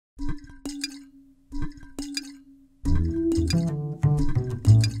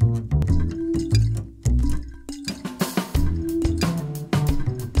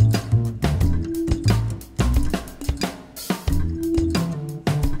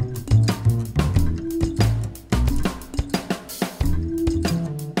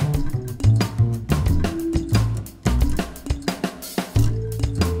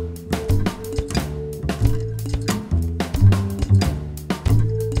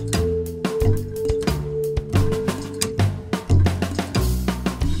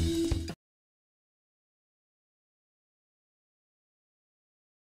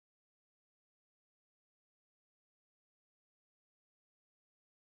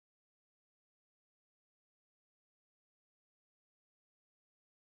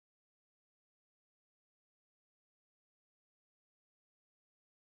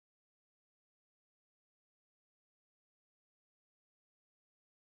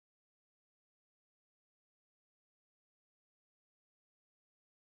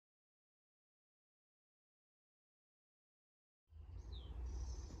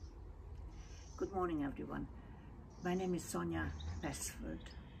morning, everyone. My name is Sonja Besford.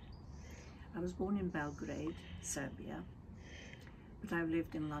 I was born in Belgrade, Serbia, but I've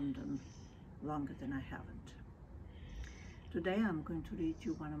lived in London longer than I haven't. Today I'm going to read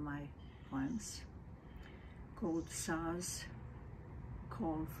you one of my poems called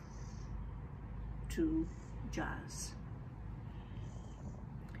SARS-CoV-2 Jazz.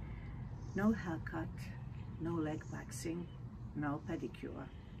 No haircut, no leg waxing, no pedicure.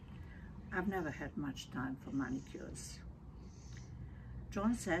 I've never had much time for manicures.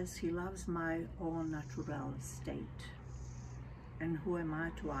 John says he loves my au naturel state, and who am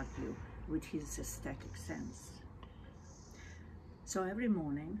I to argue with his aesthetic sense? So every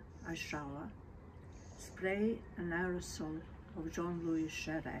morning I shower, spray an aerosol of Jean-Louis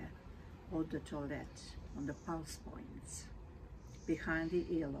Cherret eau de toilette on the pulse points, behind the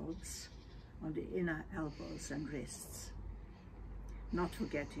earlobes, on the inner elbows and wrists, not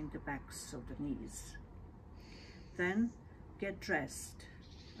forgetting the backs of the knees. Then get dressed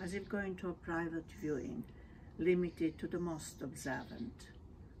as if going to a private viewing limited to the most observant,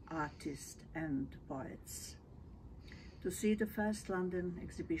 artists and poets, to see the first London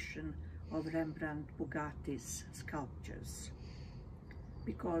exhibition of Rembrandt Bugatti's sculptures,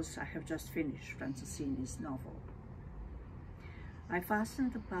 because I have just finished Francesini's novel. I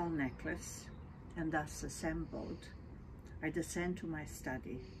fastened the pearl necklace, and thus assembled, I descend to my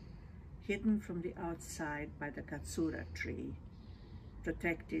study, hidden from the outside by the katsura tree,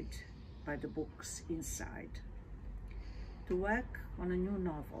 protected by the books inside, to work on a new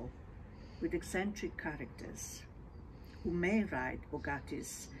novel with eccentric characters who may ride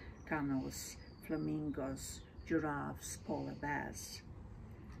Bugatti's camels, flamingos, giraffes, polar bears,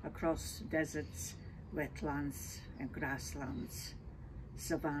 across deserts, wetlands and grasslands,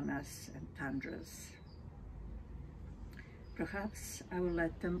 savannas and tundras. Perhaps I will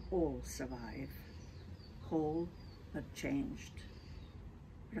let them all survive, whole but changed.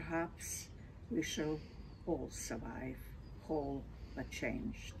 Perhaps we shall all survive, whole but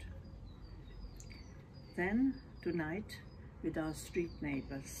changed. Then, tonight, with our street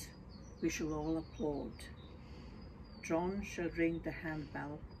neighbours, we shall all applaud. John shall ring the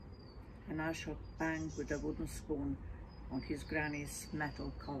handbell, and I shall bang with a wooden spoon on his granny's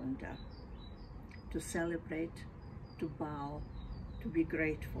metal colander, to celebrate, to bow, to be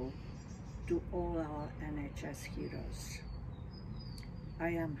grateful to all our NHS heroes. I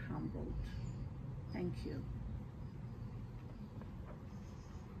am humbled. Thank you.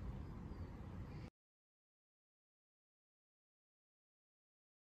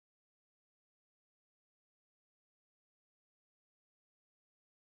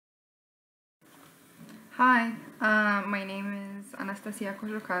 Hi, my name is Anastasia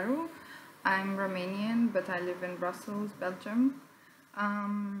Cojocaru. I'm Romanian, but I live in Brussels, Belgium.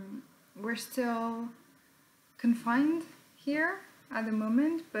 We're still confined here at the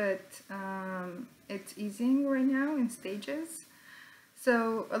moment, but it's easing right now in stages.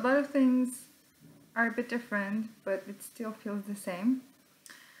 So a lot of things are a bit different, but it still feels the same.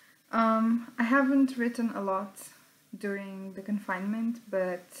 I haven't written a lot during the confinement,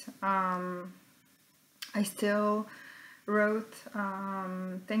 but I still wrote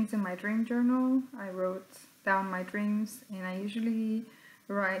things in my dream journal. I wrote down my dreams, and I usually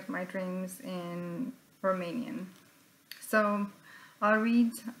write my dreams in Romanian. So I'll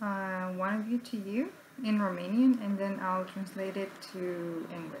read one of you to you in Romanian, and then I'll translate it to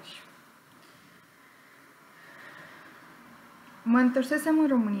English. Mă întorsesem în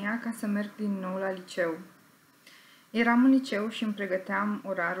România ca să merg din nou la liceu. Eram în liceu și îmi pregăteam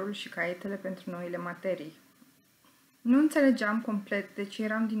orarul și caietele pentru noile materii. Nu înțelegeam complet de ce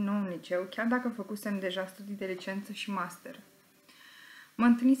eram din nou în liceu, chiar dacă făcusem deja studii de licență și master. Mă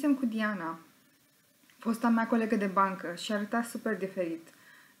întâlnisem cu Diana, fosta mea colegă de bancă, și arăta super diferit,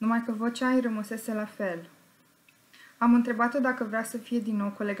 numai că vocea îi rămăsese la fel. Am întrebat-o dacă vrea să fie din nou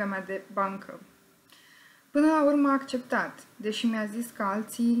colega mea de bancă. Până la urmă a acceptat, deși mi-a zis că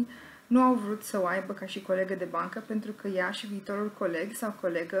alții nu au vrut să o aibă ca și colegă de bancă pentru că ea și viitorul coleg sau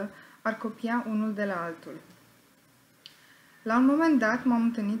colegă ar copia unul de la altul. La un moment dat m-am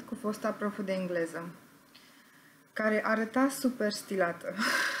întâlnit cu fosta profă de engleză, care arăta super stilată.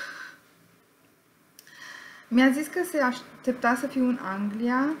 Mi-a zis că se aștepta să fiu în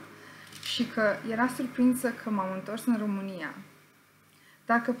Anglia și că era surprinsă că m-am întors în România,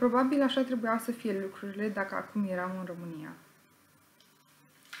 dar că probabil așa trebuiau să fie lucrurile dacă acum eram în România.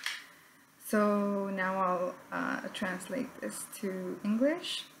 So now I'll translate this to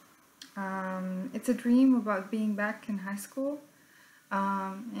English. It's a dream about being back in high school,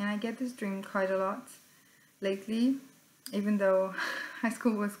 and I get this dream quite a lot lately, even though high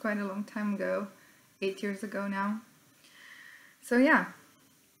school was quite a long time ago. 8 years ago now. So yeah,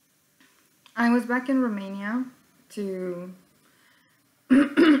 I was back in Romania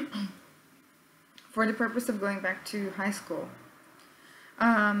for the purpose of going back to high school.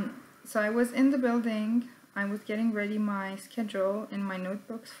 So I was in the building, I was getting ready my schedule and my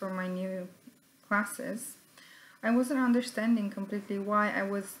notebooks for my new classes. I wasn't understanding completely why I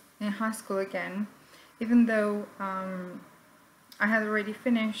was in high school again, even though I had already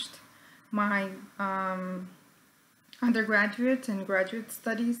finished my undergraduate and graduate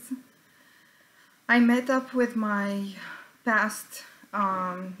studies. I met up with my past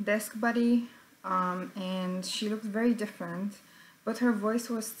desk buddy, and she looked very different, but her voice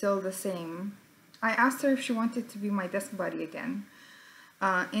was still the same. I asked her if she wanted to be my desk buddy again.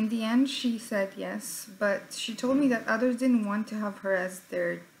 In the end, she said yes, but she told me that others didn't want to have her as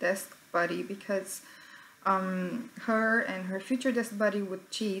their desk buddy because her and her future desk buddy would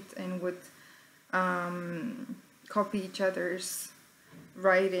cheat and would copy each other's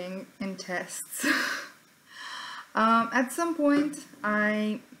writing in tests. At some point,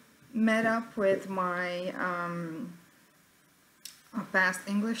 I met up with my past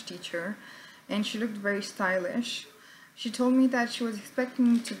English teacher, and she looked very stylish. She told me that she was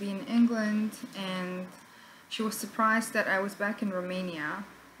expecting me to be in England, and she was surprised that I was back in Romania.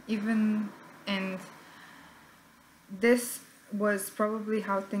 And this was probably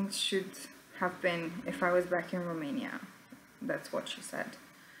how things should have been if I was back in Romania. That's what she said.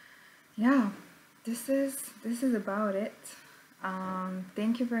 Yeah, this is about it.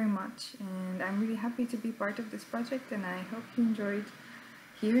 Thank you very much, and I'm really happy to be part of this project, and I hope you enjoyed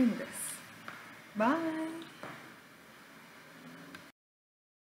hearing this. Bye!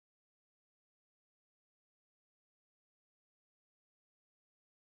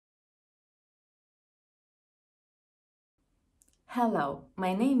 Hello,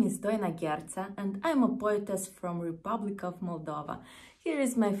 my name is Doina Gherța and I'm a poetess from Republic of Moldova. Here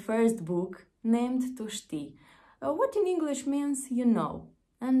is my first book named Tu știi, what in English means you know.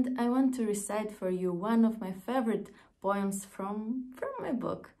 And I want to recite for you one of my favorite poems from my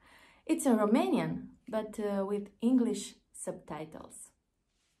book. It's in Romanian, but with English subtitles.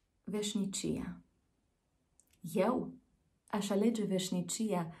 Veșnicia. Eu aș alege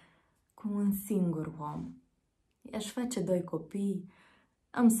veșnicia cu un singur om. I-aș face 2 copii,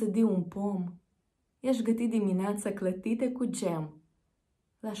 am sădi un pom, i-aș găti dimineața clătite cu gem.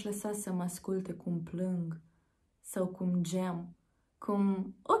 L-aș lăsa să mă asculte cum plâng sau cum gem,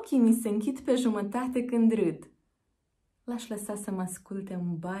 cum ochii mi se închid pe jumătate când râd. L-aș lăsa să mă asculte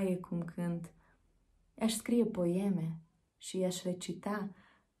în baie cum cânt. I-aș scrie poeme și i-aș recita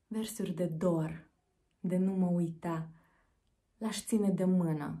versuri de dor, de nu mă uita. L-aș ține de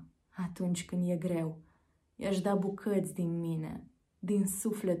mână atunci când e greu. I-aș da bucăți din mine, din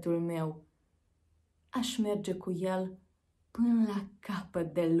sufletul meu. Aș merge cu el până la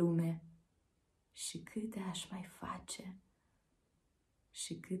capăt de lume. Și câte aș mai face,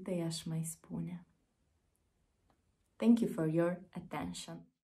 și câte i-aș mai spune. Thank you for your attention.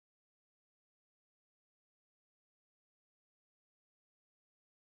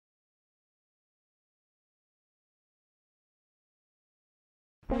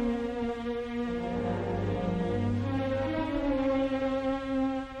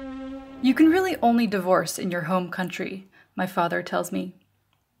 You can really only divorce in your home country, my father tells me.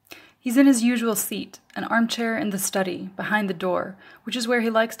 He's in his usual seat, an armchair in the study, behind the door, which is where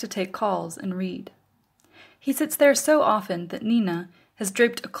he likes to take calls and read. He sits there so often that Nina has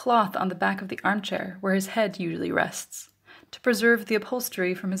draped a cloth on the back of the armchair where his head usually rests, to preserve the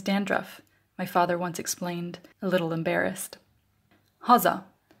upholstery from his dandruff, my father once explained, a little embarrassed. Haza,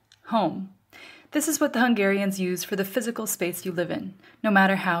 home. This is what the Hungarians use for the physical space you live in, no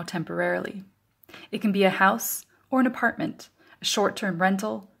matter how temporarily. It can be a house or an apartment, a short-term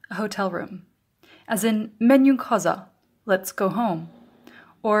rental, a hotel room. As in, menjünk haza, let's go home.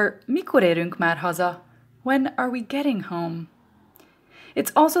 Or mikor érünk már haza, when are we getting home?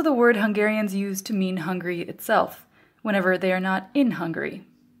 It's also the word Hungarians use to mean Hungary itself, whenever they are not in Hungary.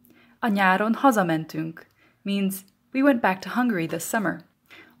 A nyáron hazamentünk means we went back to Hungary this summer.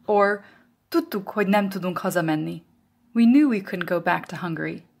 Or tudtuk, hogy nem tudunk hazamenni. We knew we couldn't go back to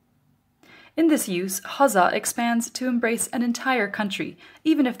Hungary. In this use, haza expands to embrace an entire country,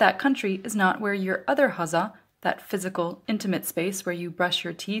 even if that country is not where your other haza, that physical, intimate space where you brush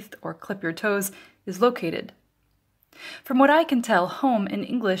your teeth or clip your toes, is located. From what I can tell, home in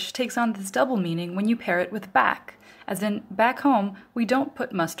English takes on this double meaning when you pair it with back, as in, back home, we don't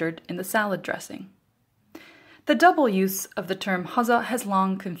put mustard in the salad dressing. The double use of the term haza has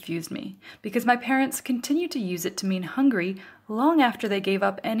long confused me, because my parents continued to use it to mean Hungary long after they gave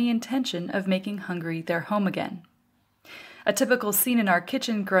up any intention of making Hungary their home again. A typical scene in our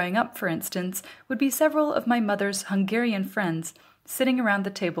kitchen growing up, for instance, would be several of my mother's Hungarian friends sitting around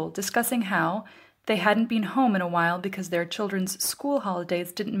the table discussing how they hadn't been home in a while because their children's school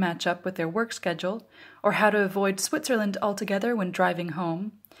holidays didn't match up with their work schedule, or how to avoid Switzerland altogether when driving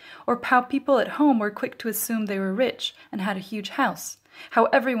home, or how people at home were quick to assume they were rich and had a huge house, how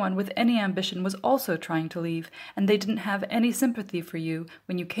everyone with any ambition was also trying to leave, and they didn't have any sympathy for you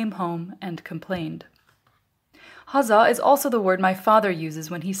when you came home and complained. Haza is also the word my father uses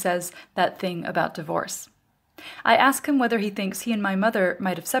when he says that thing about divorce. I ask him whether he thinks he and my mother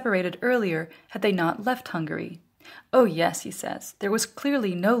might have separated earlier had they not left Hungary. Oh yes, he says, there was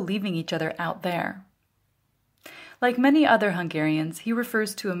clearly no leaving each other out there. Like many other Hungarians, he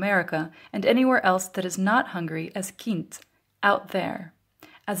refers to America and anywhere else that is not Hungary as kint, out there.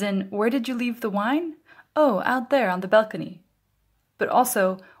 As in, where did you leave the wine? Oh, out there on the balcony. But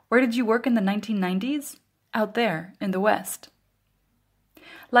also, where did you work in the 1990s? Out there, in the West.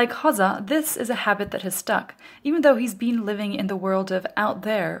 Like Haza, this is a habit that has stuck, even though he's been living in the world of out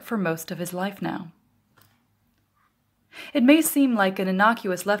there for most of his life now. It may seem like an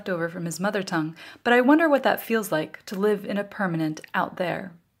innocuous leftover from his mother tongue, but I wonder what that feels like to live in a permanent out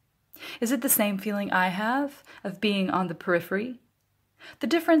there. Is it the same feeling I have, of being on the periphery? The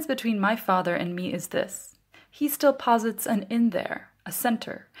difference between my father and me is this. He still posits an in there, a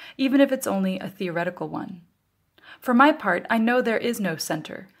center, even if it's only a theoretical one. For my part, I know there is no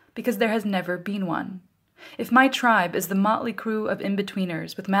center, because there has never been one. If my tribe is the motley crew of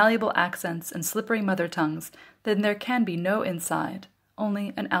in-betweeners with malleable accents and slippery mother tongues, then there can be no inside,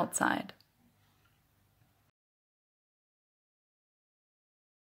 only an outside.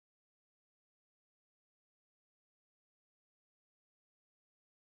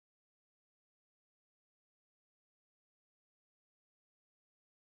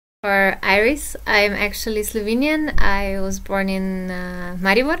 For Iris, I'm actually Slovenian. I was born in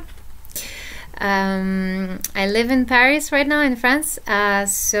Maribor. I live in Paris right now in France. I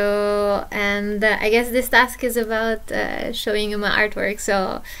guess this task is about showing you my artwork.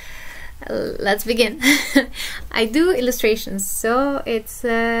 So let's begin. I do illustrations, so it's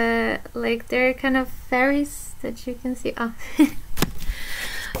like they're kind of fairies that you can see. Oh.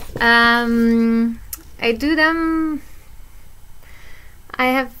 I do them. I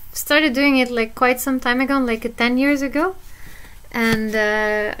have started doing it like quite some time ago, like 10 years ago, and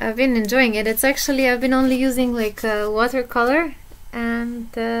I've been enjoying it. It's actually, I've been only using like watercolor and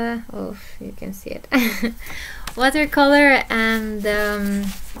oh, you can see it. Watercolor, and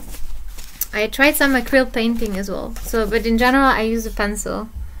I tried some acrylic painting as well. So, but in general I use a pencil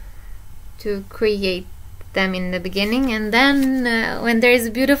to create them in the beginning, and then when there is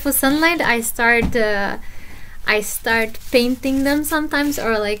beautiful sunlight I start painting them sometimes,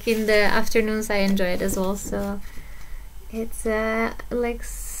 or like in the afternoons I enjoy it as well. So it's like,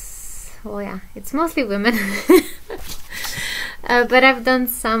 well, yeah, it's mostly women. But I've done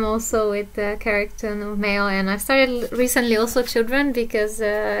some also with character male, and I've started recently also children, because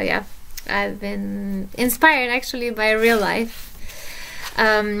yeah, I've been inspired actually by real life.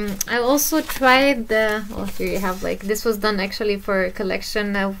 I also tried well, here you have, like, this was done actually for a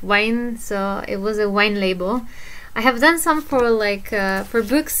collection of wine, so it was a wine label. I have done some for like for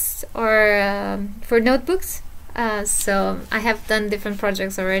books or for notebooks, so I have done different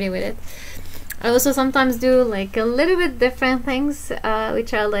projects already with it. I also sometimes do like a little bit different things,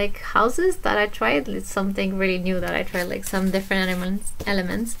 which are like houses that I tried. It's something really new that I tried, like some different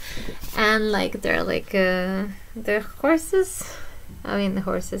elements, and like they're like they're horses. I mean, the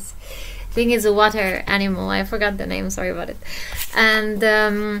horses. I think it's a water animal. I forgot the name. Sorry about it. And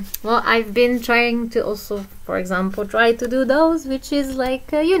well, I've been trying to also, for example, try to do those, which is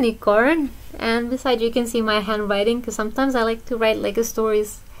like a unicorn. And besides, you can see my handwriting, because sometimes I like to write like a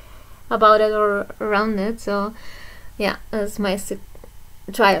stories about it or around it. So yeah, that's my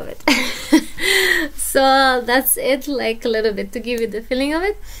try of it. So that's it, like a little bit to give you the feeling of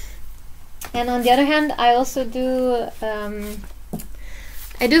it. And on the other hand, I also do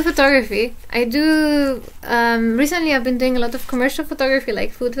photography. I do recently I've been doing a lot of commercial photography,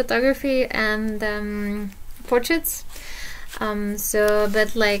 like food photography and portraits. So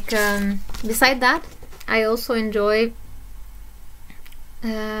but like beside that, I also enjoy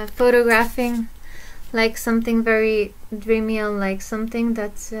photographing like something very dreamy, or like something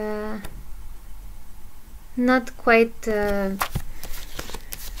that's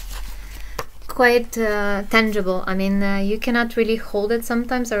quite tangible. I mean, you cannot really hold it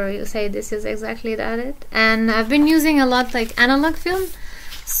sometimes, or you say this is exactly that it. And I've been using a lot like analog film,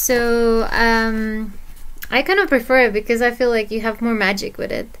 so I kind of prefer it because I feel like you have more magic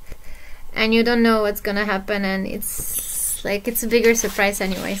with it, and you don't know what's gonna happen, and it's like it's a bigger surprise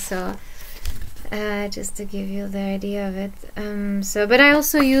anyway. So just to give you the idea of it. But I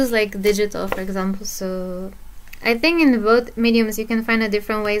also use like digital, for example. So I think in both mediums you can find a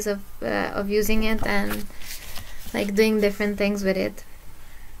different ways of using it and like doing different things with it.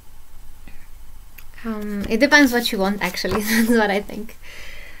 It depends what you want, actually. That's what I think.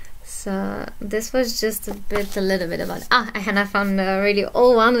 So this was just a little bit about and I found a really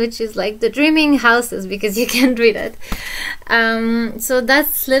old one, which is like the dreaming houses, because you can't read it. So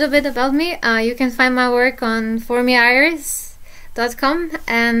that's a little bit about me. You can find my work on formeiris.com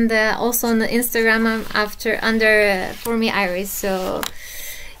and also on the Instagram under formeiris. So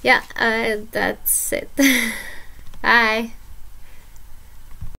yeah, that's it. Bye.